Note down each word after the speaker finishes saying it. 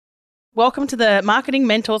Welcome to the Marketing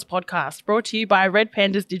Mentors podcast, brought to you by Red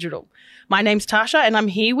Pandas Digital. My name's Tasha and I'm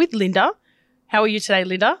here with Linda. How are you today,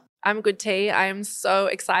 Linda? I'm good, T. I am so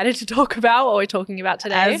excited to talk about what we're talking about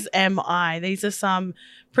today. As am I. These are some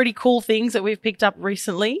pretty cool things that we've picked up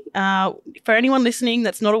recently. For anyone listening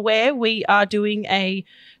that's not aware, we are doing a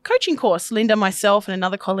coaching course, Linda, myself, and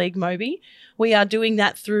another colleague, Moby. We are doing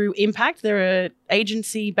that through Impact. They're an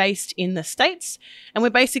agency based in the States, and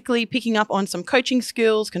we're basically picking up on some coaching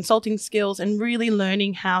skills, consulting skills, and really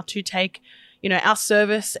learning how to take, our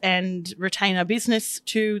service and retain our business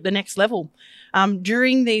to the next level.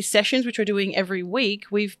 During these sessions, which we're doing every week,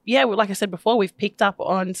 like I said before, we've picked up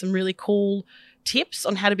on some really cool tips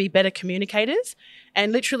on how to be better communicators.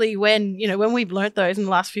 And literally when we've learnt those in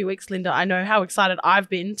the last few weeks, Linda, I know how excited I've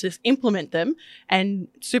been to implement them, and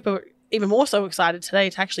even more so excited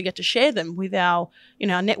today to actually get to share them with our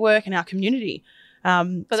network and our community.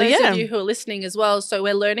 For those of you who are listening as well, so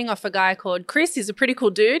we're learning off a guy called Chris. He's a pretty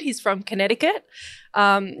cool dude. He's from Connecticut.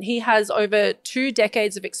 He has over 2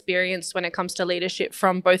 decades of experience when it comes to leadership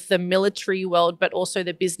from both the military world but also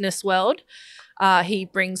the business world. He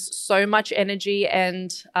brings so much energy,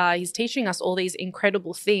 and he's teaching us all these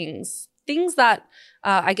incredible things that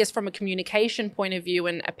I guess from a communication point of view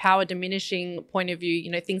and a power diminishing point of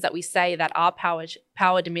view, things that we say that are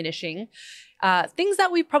power diminishing, things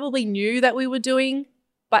that we probably knew that we were doing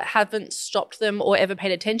but haven't stopped them or ever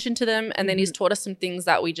paid attention to them. And then he's taught us some things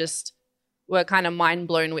that we just were kind of mind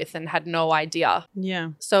blown with and had no idea.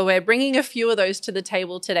 Yeah. So we're bringing a few of those to the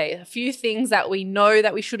table today. A few things that we know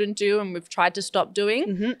that we shouldn't do and we've tried to stop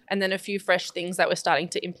doing, and then a few fresh things that we're starting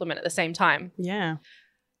to implement at the same time. Yeah.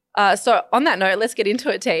 So on that note, let's get into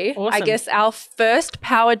it, T. Awesome. I guess our first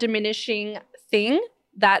power diminishing thing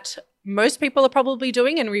that most people are probably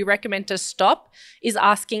doing and we recommend to stop is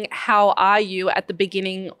asking, how are you at the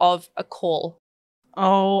beginning of a call?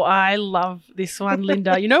 Oh, I love this one,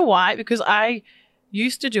 Linda. You know why? Because I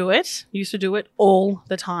used to do it all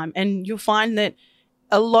the time. And you'll find that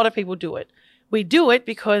a lot of people do it. We do it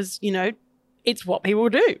because, it's what people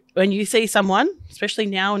do. When you see someone, especially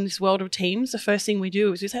now in this world of Teams, the first thing we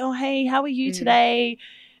do is we say, oh, hey, how are you today?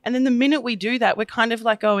 And then the minute we do that, we're kind of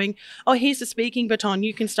like going, oh, here's the speaking baton.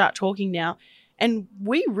 You can start talking now. And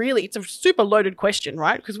it's a super loaded question,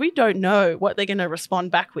 right? Because we don't know what they're going to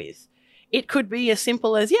respond back with. It could be as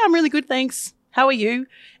simple as, yeah, I'm really good, thanks. How are you?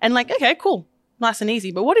 And like, okay, cool, nice and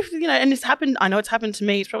easy. But what if, and it's happened, I know it's happened to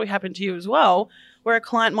me, it's probably happened to you as well, where a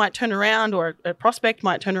client might turn around or a prospect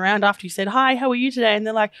might turn around after you said, hi, how are you today? And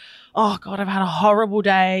they're like, oh God, I've had a horrible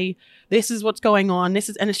day. This is what's going on.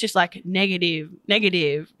 And it's just like negative.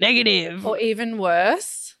 Or even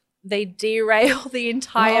worse, they derail the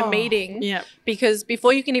entire meeting. Yeah. Because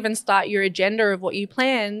before you can even start your agenda of what you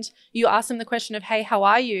planned, you ask them the question of, hey, how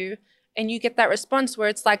are you? And you get that response where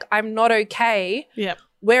it's like, I'm not okay. Yeah.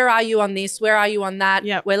 Where are you on this? Where are you on that?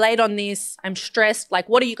 Yep. We're late on this. I'm stressed. Like,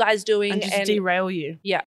 what are you guys doing? And just derail you.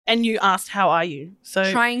 Yeah. And you asked, how are you?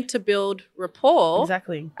 So trying to build rapport.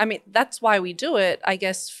 Exactly. I mean, that's why we do it. I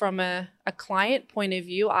guess from a client point of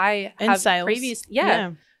view,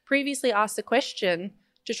 previously asked a question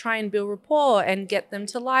to try and build rapport and get them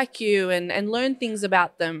to like you and learn things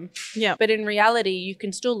about them. Yeah. But in reality, you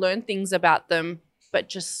can still learn things about them, but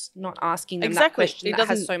just not asking them that question that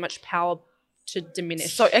has so much power to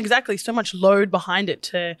diminish. So exactly, so much load behind it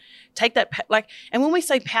to take that and when we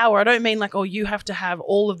say power, I don't mean like, oh, you have to have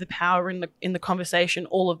all of the power in the conversation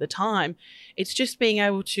all of the time. It's just being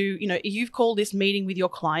able to, you've called this meeting with your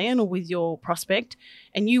client or with your prospect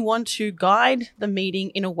and you want to guide the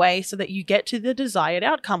meeting in a way so that you get to the desired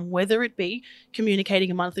outcome, whether it be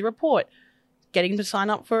communicating a monthly report, getting them to sign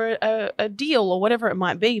up for a deal or whatever it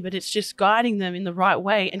might be, but it's just guiding them in the right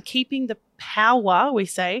way and keeping the power, we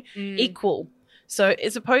say, equal. So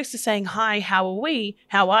as opposed to saying, hi, how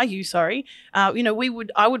are you, sorry, I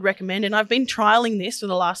would recommend, and I've been trialing this for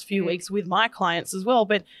the last few weeks with my clients as well,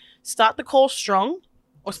 but start the call strong,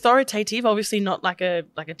 authoritative, obviously not like a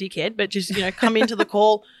dickhead, but just, come into the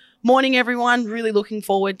call, morning everyone, really looking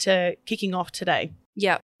forward to kicking off today.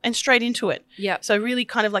 Yeah. And straight into it. Yeah. So really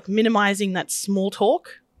kind of like minimizing that small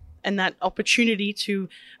talk and that opportunity to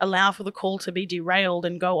allow for the call to be derailed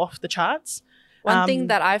and go off the charts. One thing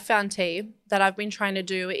that I've found, T, that I've been trying to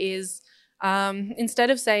do is instead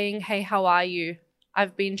of saying, hey, how are you?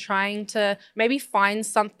 I've been trying to maybe find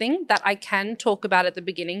something that I can talk about at the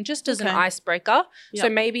beginning just as an icebreaker. Yep. So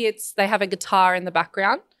maybe they have a guitar in the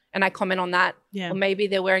background and I comment on that. Yeah. Or maybe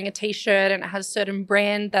they're wearing a T-shirt and it has a certain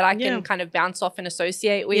brand that I can kind of bounce off and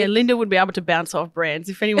associate with. Yeah, Linda would be able to bounce off brands.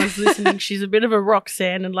 If anyone's listening, she's a bit of a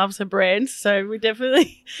Roxanne and loves her brands. So she'd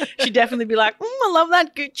definitely be like, I love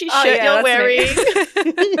that Gucci shirt you're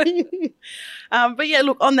wearing. But yeah,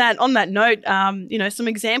 look, on that note, some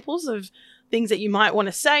examples of things that you might want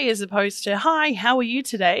to say as opposed to, hi, how are you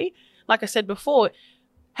today? Like I said before,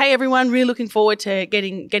 hey everyone, really looking forward to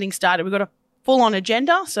getting started. We've got a full-on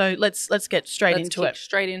agenda, so let's get straight into it.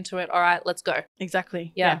 Straight into it. All right, let's go.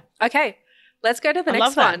 Exactly. Yeah. Okay, let's go to the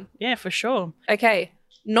next one. Yeah, for sure. Okay,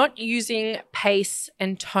 not using pace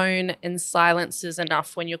and tone and silences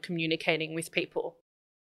enough when you're communicating with people.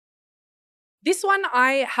 This one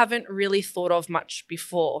I haven't really thought of much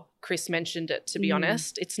before Chris mentioned it, to be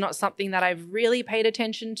honest. It's not something that I've really paid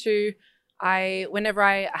attention to. Whenever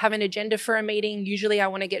I have an agenda for a meeting, usually I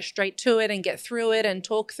want to get straight to it and get through it and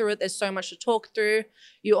talk through it. There's so much to talk through.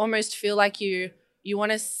 You almost feel like you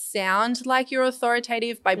want to sound like you're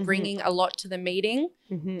authoritative by bringing a lot to the meeting,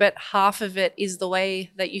 but half of it is the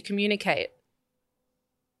way that you communicate.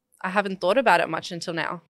 I haven't thought about it much until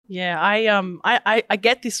now. Yeah, I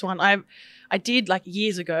get this one. I did like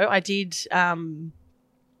years ago. I did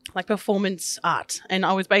like performance art, and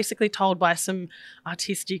I was basically told by some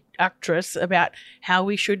artistic actress about how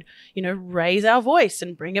we should, raise our voice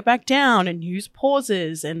and bring it back down and use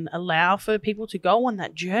pauses and allow for people to go on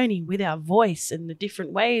that journey with our voice and the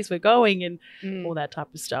different ways we're going and all that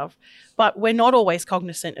type of stuff. But we're not always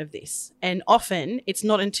cognizant of this, and often it's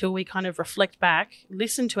not until we kind of reflect back,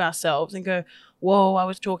 listen to ourselves and go, whoa, I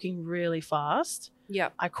was talking really fast. Yeah,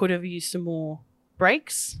 I could have used some more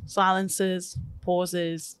breaks, silences,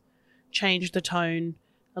 pauses, change the tone,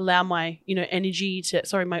 allow my,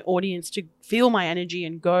 my audience to feel my energy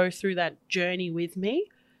and go through that journey with me.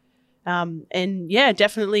 And yeah,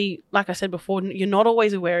 definitely, like I said before, you're not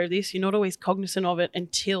always aware of this. You're not always cognizant of it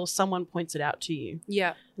until someone points it out to you.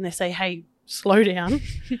 Yeah. And they say, hey, slow down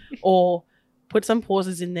or put some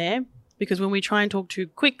pauses in there. Because when we try and talk too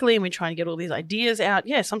quickly and we try and get all these ideas out,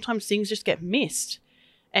 sometimes things just get missed.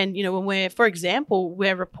 And, when we're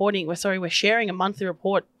sharing a monthly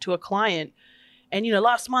report to a client and,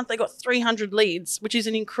 last month they got 300 leads, which is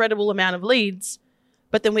an incredible amount of leads,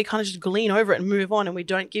 but then we kind of just glean over it and move on and we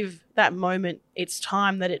don't give that moment its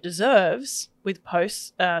time that it deserves with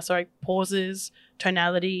pauses,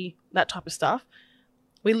 tonality, that type of stuff.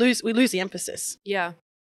 We lose the emphasis. Yeah.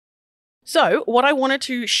 So what I wanted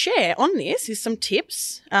to share on this is some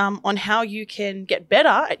tips on how you can get better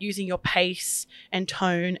at using your pace and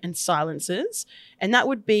tone and silences. And that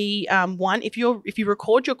would be one, if you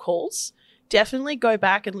record your calls, definitely go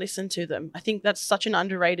back and listen to them. I think that's such an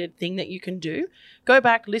underrated thing that you can do. Go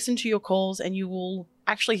back, listen to your calls, and you will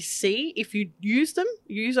actually see if you use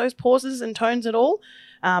those pauses and tones at all.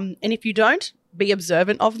 And if you don't, be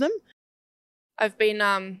observant of them. I've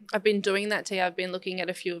been doing that too. I've been looking at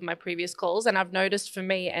a few of my previous calls, and I've noticed for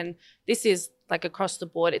me, and this is like across the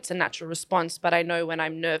board, it's a natural response, but I know when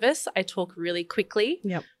I'm nervous, I talk really quickly.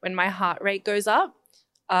 Yep. When my heart rate goes up,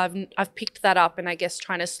 I've picked that up, and I guess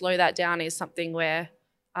trying to slow that down is something where,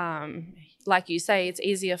 like you say, it's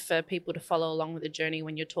easier for people to follow along with the journey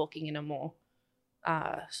when you're talking in a more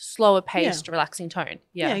slower paced, relaxing tone.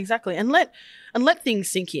 Yeah, exactly. And let things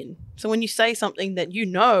sink in. So when you say something that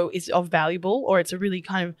is of valuable, or it's a really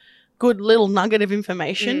kind of good little nugget of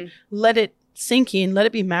information, let it sink in, let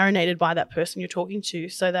it be marinated by that person you're talking to,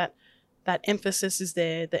 so that emphasis is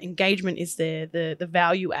there, the engagement is there, the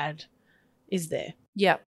value add is there.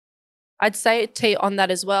 Yeah. I'd say on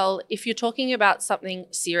that as well, if you're talking about something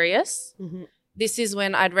serious, this is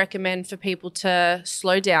when I'd recommend for people to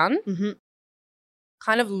slow down,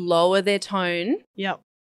 kind of lower their tone. Yep.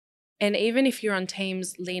 And even if you're on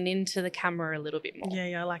Teams, lean into the camera a little bit more.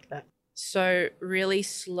 Yeah, I like that. So really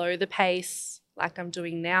slow the pace like I'm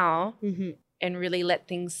doing now and really let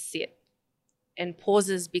things sit. And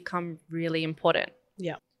pauses become really important.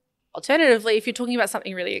 Yeah. Alternatively, if you're talking about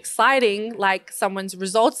something really exciting, like someone's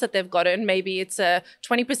results that they've gotten, maybe it's a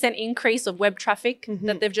 20% increase of web traffic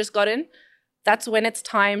that they've just gotten, that's when it's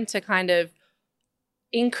time to kind of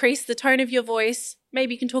increase the tone of your voice.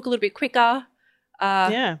 Maybe you can talk a little bit quicker.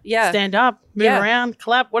 Stand up, move around,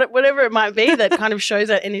 clap, whatever it might be that kind of shows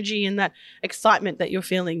that energy and that excitement that you're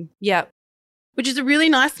feeling. Yeah. Which is a really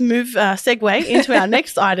nice segue into our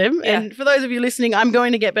next item. Yeah. And for those of you listening, I'm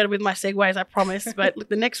going to get better with my segues, I promise. But look,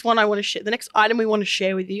 the next item we want to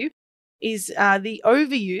share with you is the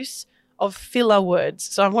overuse of filler words.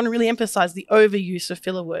 So I want to really emphasize the overuse of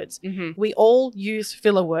filler words. We all use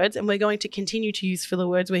filler words, and we're going to continue to use filler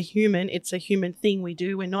words. We're human. It's a human thing we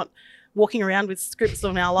do. We're not walking around with scripts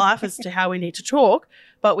on our life as to how we need to talk,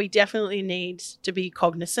 but we definitely need to be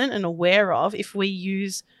cognizant and aware of if we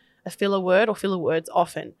use a filler word or filler words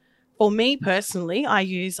often. For me personally, I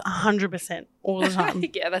use 100% all the time.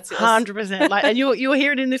 Yeah, that's yours. 100%. Like, and you'll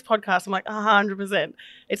hear it in this podcast. I'm like 100%.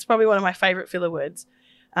 It's probably one of my favorite filler words.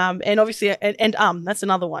 And obviously, that's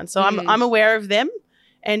another one. So I'm aware of them,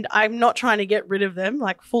 and I'm not trying to get rid of them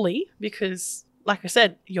like fully because, like I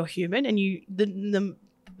said, you're human, and the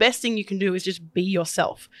best thing you can do is just be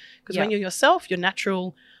yourself. Because when you're yourself, your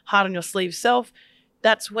natural, heart on your sleeve self,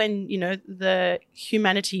 that's when, you know, the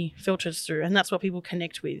humanity filters through, and that's what people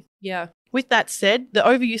connect with. Yeah. With that said, the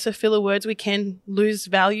overuse of filler words, we can lose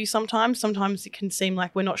value sometimes. Sometimes it can seem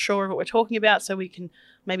like we're not sure of what we're talking about, so we can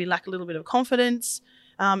maybe lack a little bit of confidence.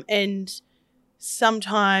 And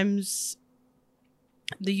sometimes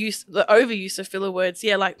the overuse of filler words,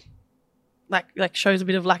 like shows a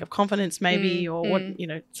bit of lack of confidence maybe, or what, you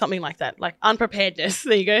know, something like that, like unpreparedness.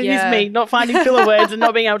 There you go. Yeah. Here's me not finding filler words and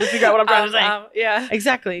not being able to figure out what I'm trying to say. Yeah,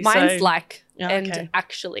 exactly. Mine's and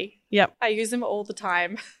actually. Yep. I use them all the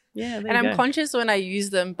time. Yeah, and I'm conscious when I use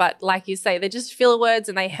them, but like you say, they're just filler words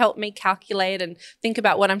and they help me calculate and think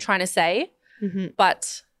about what I'm trying to say. Mm-hmm.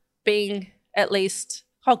 But being at least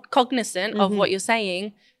cognizant of what you're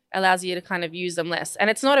saying allows you to kind of use them less. And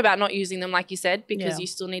it's not about not using them, like you said, because you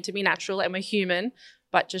still need to be natural and we're human,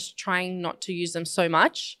 but just trying not to use them so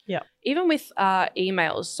much. Yeah. Even with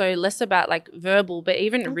emails, so less about like verbal, but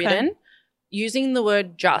even written, using the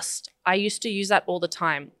word just. I used to use that all the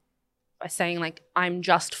time by saying like, I'm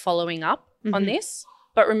just following up on this,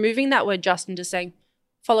 but removing that word just and just saying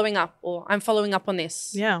following up, or I'm following up on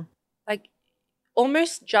this. Yeah. Like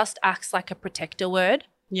almost just acts like a protector word.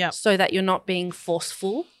 Yeah. So that you're not being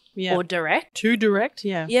forceful. Yeah. Or direct. Too direct,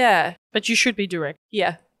 yeah. Yeah. But you should be direct.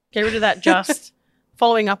 Yeah. Get rid of that just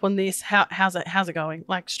following up on this. How's it going?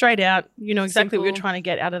 Like straight out, you know exactly what you're trying to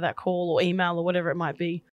get out of that call or email or whatever it might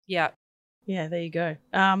be. Yeah. Yeah, there you go.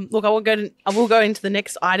 Look, I will go into the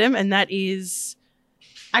next item, and that is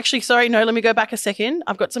let me go back a second.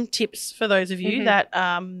 I've got some tips for those of you that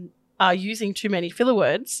are using too many filler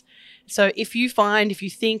words. So if you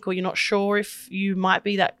think, or you're not sure if you might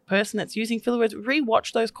be that person that's using filler words,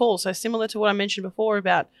 rewatch those calls. So similar to what I mentioned before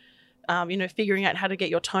about, figuring out how to get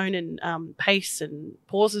your tone and pace and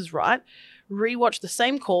pauses right, rewatch the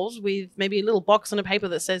same calls with maybe a little box on a paper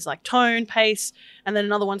that says like tone, pace, and then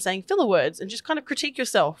another one saying filler words, and just kind of critique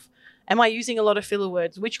yourself. Am I using a lot of filler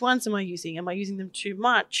words? Which ones am I using? Am I using them too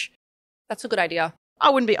much? That's a good idea. I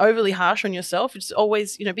wouldn't be overly harsh on yourself. It's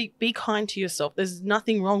always, be kind to yourself. There's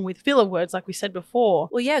nothing wrong with filler words, like we said before.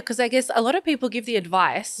 Well, yeah, because I guess a lot of people give the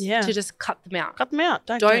advice to just cut them out. Cut them out.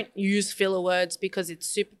 Don't use filler words because it's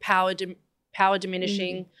super power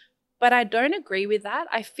diminishing. But I don't agree with that.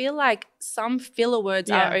 I feel like some filler words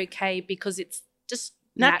are okay because it's just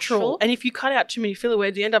natural. And if you cut out too many filler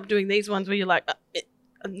words, you end up doing these ones where you're like,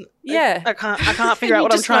 I can't figure out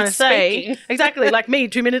what I'm trying to say. Exactly, like me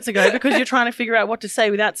 2 minutes ago, because you're trying to figure out what to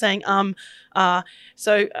say without saying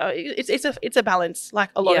So it's a balance, like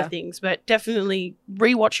a lot of things, but definitely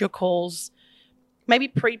rewatch your calls. Maybe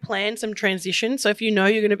pre-plan some transition. So if you know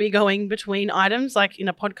you're going to be going between items, like in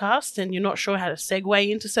a podcast, and you're not sure how to segue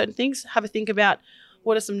into certain things, have a think about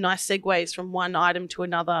what are some nice segues from one item to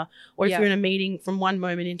another, or if you're in a meeting, from one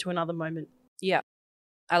moment into another moment. Yeah.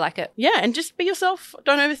 I like it. Yeah, and just be yourself.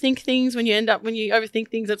 Don't overthink things. When you overthink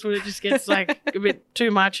things, that's when it just gets like a bit too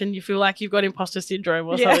much and you feel like you've got imposter syndrome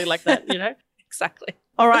or something like that, Exactly.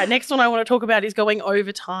 All right, next one I want to talk about is going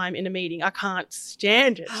overtime in a meeting. I can't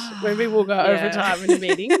stand it when people go overtime in a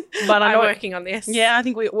meeting. But I'm working on this. Yeah, I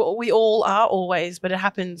think we all are always, but it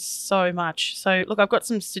happens so much. So, look, I've got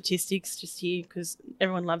some statistics just here because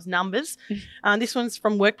everyone loves numbers. This one's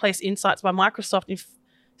from Workplace Insights by Microsoft.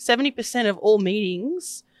 70% of all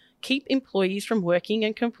meetings keep employees from working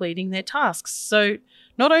and completing their tasks. So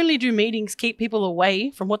not only do meetings keep people away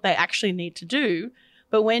from what they actually need to do,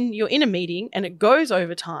 but when you're in a meeting and it goes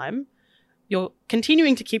over time, you're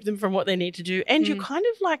continuing to keep them from what they need to do, and you're kind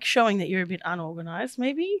of like showing that you're a bit unorganized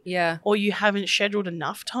maybe. Yeah. Or you haven't scheduled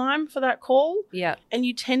enough time for that call. Yeah. And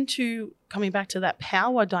you tend to, coming back to that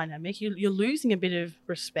power dynamic, you're losing a bit of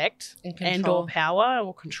respect and or power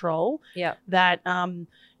or control. Yeah. That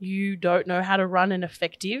you don't know how to run an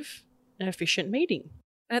effective and efficient meeting.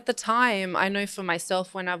 And at the time, I know for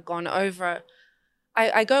myself when I've gone over,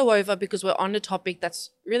 I go over because we're on a topic that's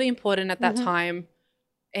really important at that time.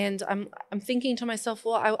 And I'm thinking to myself,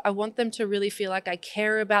 well, I want them to really feel like I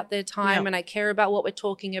care about their time and I care about what we're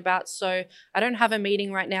talking about. So I don't have a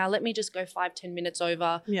meeting right now. Let me just go 5-10 minutes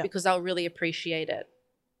over because I'll really appreciate it.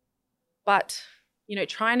 But,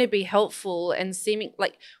 trying to be helpful and seeming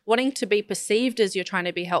like wanting to be perceived as you're trying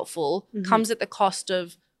to be helpful comes at the cost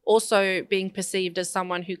of also being perceived as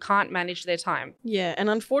someone who can't manage their time. Yeah, and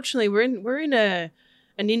unfortunately, we're in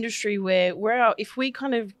an industry where if we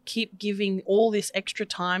kind of keep giving all this extra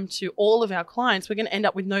time to all of our clients, we're going to end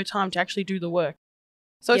up with no time to actually do the work.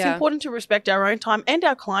 So it's important to respect our own time and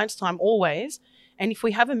our clients' time always. And if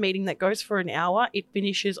we have a meeting that goes for an hour, it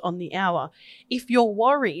finishes on the hour. If you're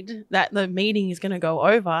worried that the meeting is going to go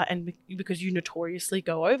over, and because you notoriously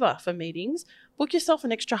go over for meetings, book yourself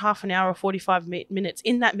an extra half an hour or 45 minutes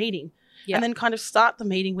in that meeting. And then kind of start the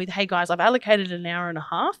meeting with, hey guys, I've allocated an hour and a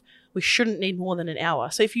half. We shouldn't need more than an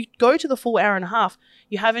hour. So if you go to the full hour and a half,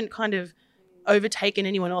 you haven't kind of overtaken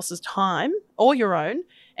anyone else's time or your own,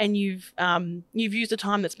 and you've used the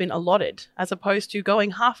time that's been allotted, as opposed to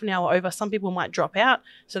going half an hour over. Some people might drop out,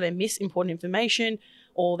 so they miss important information,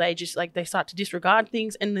 or they just they start to disregard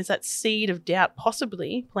things, and there's that seed of doubt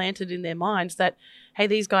possibly planted in their minds that, hey,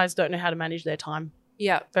 these guys don't know how to manage their time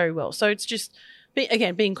very well. So it's just,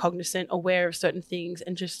 being cognizant, aware of certain things,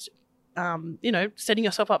 and just setting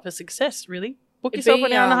yourself up for success, really. Book yourself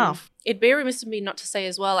an hour and a half. It'd be remiss of me not to say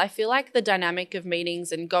as well, I feel like the dynamic of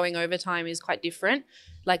meetings and going overtime is quite different,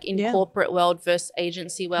 like in corporate world versus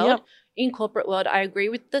agency world. In corporate world, I agree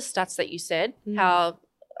with the stats that you said, how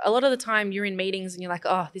a lot of the time you're in meetings and you're like,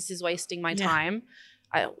 oh, this is wasting my time.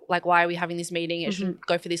 Why are we having this meeting? It shouldn't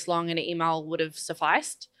go for this long, and an email would have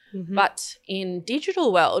sufficed. But in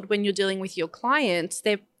digital world, when you're dealing with your clients,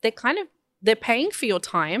 they're paying for your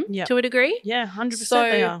time to a degree. Yeah, 100%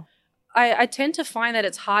 they are. I tend to find that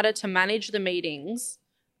it's harder to manage the meetings,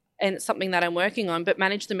 and it's something that I'm working on, but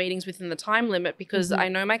manage the meetings within the time limit, because I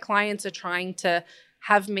know my clients are trying to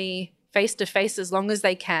have me face-to-face as long as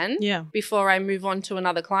they can before I move on to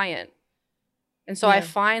another client. And so I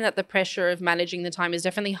find that the pressure of managing the time is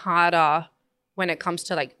definitely harder when it comes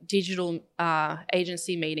to digital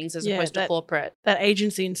agency meetings as opposed to corporate. That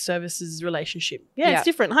agency and services relationship. It's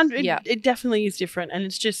different. It definitely is different. And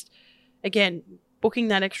it's just, again, booking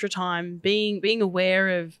that extra time, being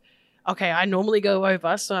aware of, okay, I normally go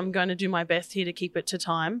over, so I'm going to do my best here to keep it to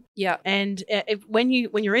time. Yeah. And when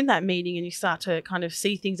you're in that meeting and you start to kind of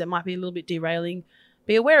see things that might be a little bit derailing,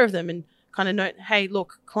 be aware of them and kind of note, hey,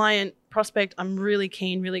 look, client, prospect, I'm really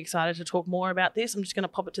keen, really excited to talk more about this. I'm just going to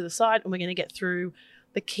pop it to the side, and we're going to get through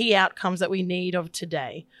the key outcomes that we need of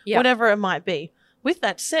today, whatever it might be. With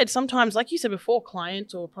that said, sometimes, like you said before,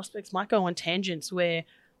 clients or prospects might go on tangents where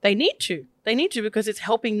they need to because it's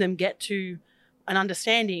helping them get to an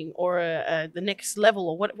understanding or the next level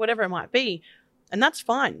or whatever it might be. And that's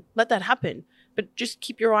fine. Let that happen. But just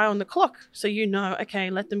keep your eye on the clock so okay,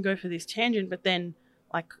 let them go for this tangent, but then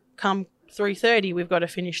come 3:30, we've got to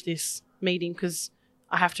finish this meeting because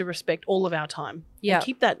I have to respect all of our time. Yeah. And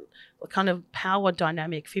keep that kind of power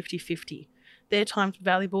dynamic 50-50. Their time's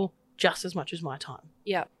valuable just as much as my time.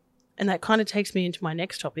 Yeah. And that kind of takes me into my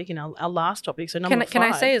next topic and our last topic. So number 5. Can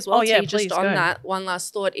I say as well, please, just on that, one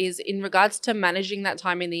last thought is in regards to managing that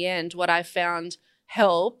time in the end, what I found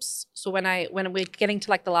helps. So when we're getting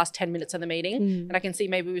to the last 10 minutes of the meeting and I can see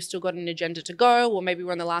maybe we've still got an agenda to go, or maybe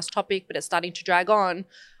we're on the last topic, but it's starting to drag on,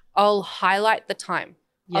 I'll highlight the time.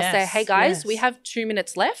 I'll say, hey guys, we have 2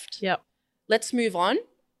 minutes left. Yep. Let's move on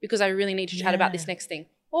because I really need to chat about this next thing.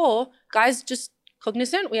 Or guys, just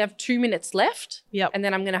cognizant, we have 2 minutes left. Yep. And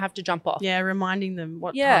then I'm going to have to jump off. Yeah, reminding them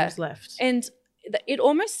what time's left. And it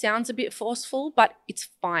almost sounds a bit forceful, but it's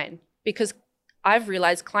fine because I've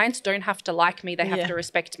realized clients don't have to like me. They have to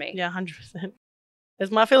respect me. Yeah, 100%.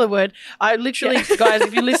 That's my filler word. I literally, guys,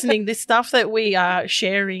 if you're listening, this stuff that we are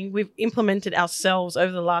sharing, we've implemented ourselves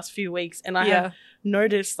over the last few weeks. And I have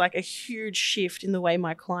noticed a huge shift in the way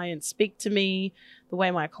my clients speak to me, the way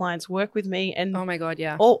my clients work with me. And oh my God,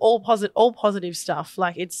 yeah. All positive stuff.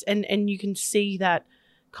 And you can see that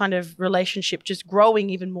kind of relationship just growing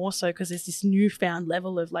even more so because there's this newfound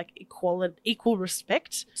level of equal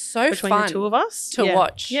respect between fun the two of us to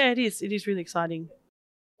watch. Yeah, it is. It is really exciting.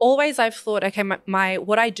 Always I've thought, okay, my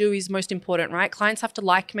what I do is most important, right? Clients have to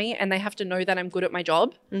like me and they have to know that I'm good at my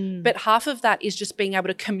job. But half of that is just being able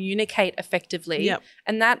to communicate effectively. Yep.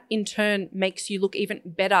 And that in turn makes you look even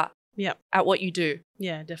better at what you do.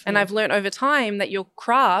 Yeah, definitely. And I've learned over time that your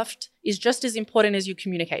craft is just as important as your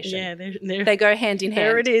communication. Yeah, they go hand in hand.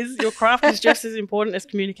 There it is. Your craft is just as important as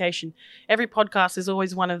communication. Every podcast is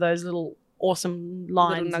always one of those little awesome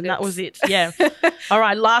lines, and that was it. Yeah. All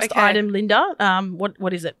right, last item, Linda.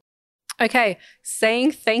 What is it? Okay,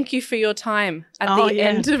 saying thank you for your time at the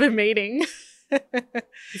end of a meeting.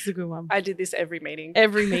 It's a good one. I did this every meeting.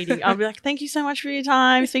 Every meeting. I'll be like, thank you so much for your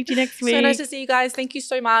time. Speak to you next week. So nice to see you guys. Thank you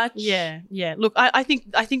so much. Yeah. Look, I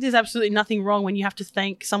think there's absolutely nothing wrong when you have to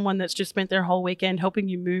thank someone that's just spent their whole weekend helping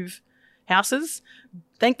you move houses.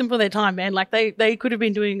 Thank them for their time, man. Like they could have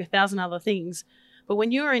been doing 1,000 other things. But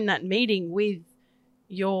when you're in that meeting with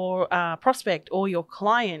your prospect or your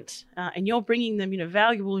client and you're bringing them,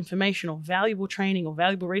 valuable information or valuable training or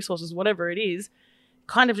valuable resources, whatever it is,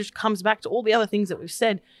 kind of just comes back to all the other things that we've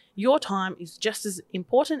said. Your time is just as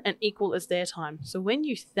important and equal as their time. So when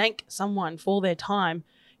you thank someone for their time,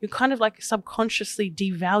 you're kind of like subconsciously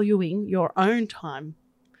devaluing your own time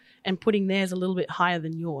and putting theirs a little bit higher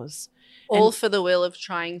than yours. All for the will of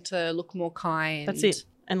trying to look more kind. That's it.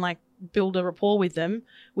 And like build a rapport with them,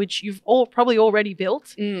 which you've all probably already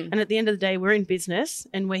built. And at the end of the day, we're in business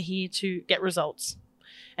and we're here to get results.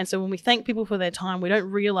 And so when we thank people for their time, we don't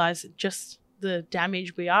realize just the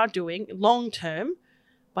damage we are doing long term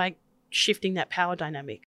by shifting that power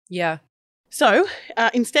dynamic. Yeah. So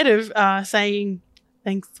instead of saying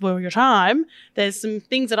thanks for your time, there's some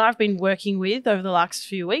things that I've been working with over the last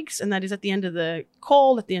few weeks, and that is at the end of the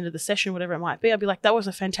call, at the end of the session, whatever it might be, I'll be like, that was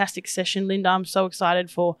a fantastic session, Linda. I'm so excited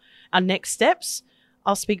for our next steps.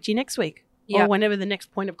 I'll speak to you next week. Or whenever the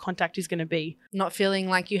next point of contact is going to be. Not feeling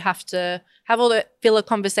like you have to have all the filler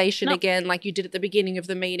conversation again like you did at the beginning of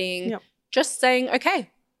the meeting. Just saying, okay,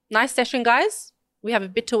 nice session, guys. We have a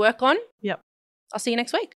bit to work on. I'll see you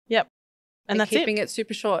next week. And that's keeping it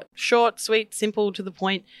super short. Short, sweet, simple, to the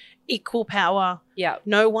point, equal power.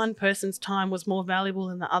 No one person's time was more valuable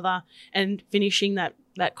than the other, and finishing that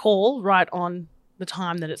call right on the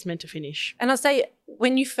time that it's meant to finish. And I'll say,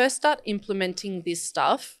 when you first start implementing this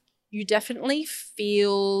stuff, you definitely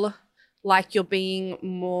feel like you're being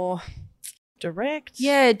more direct.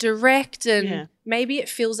 Direct. And maybe it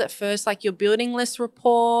feels at first like you're building less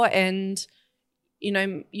rapport, and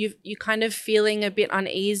you're kind of feeling a bit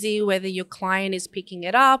uneasy whether your client is picking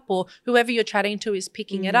it up or whoever you're chatting to is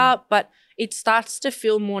picking it up, but it starts to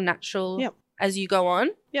feel more natural as you go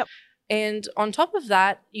on. And on top of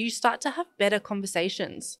that, you start to have better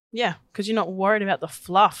conversations. Because you're not worried about the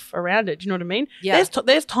fluff around it. Do you know what I mean?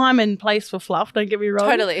 There's time and place for fluff, don't get me wrong.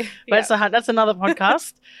 Totally. But that's another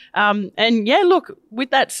podcast. Look,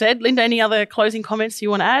 with that said, Linda, any other closing comments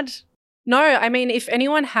you want to add? No, I mean, if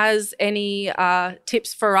anyone has any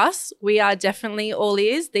tips for us, we are definitely all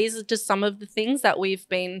ears. These are just some of the things that we've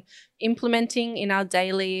been implementing in our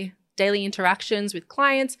daily interactions with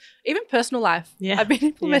clients, even personal life. I've been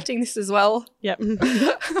implementing this as well.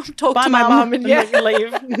 Talk to my mum and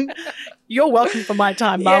leave. You're welcome for my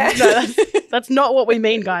time, mum. No, that's not what we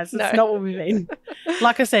mean, guys. That's not what we mean.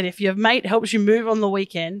 Like I said, if your mate helps you move on the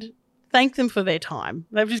weekend, thank them for their time.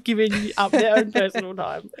 They've just given up their own personal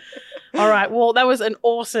time. All right. Well, that was an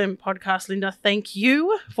awesome podcast, Linda. Thank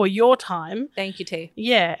you for your time. Thank you, T.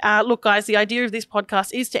 Look, guys, the idea of this podcast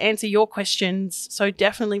is to answer your questions. So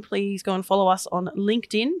definitely please go and follow us on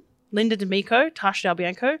LinkedIn, Linda D'Amico, Tasha Del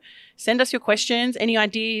Bianco. Send us your questions, any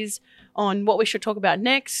ideas on what we should talk about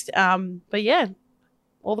next. All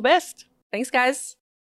the best. Thanks, guys.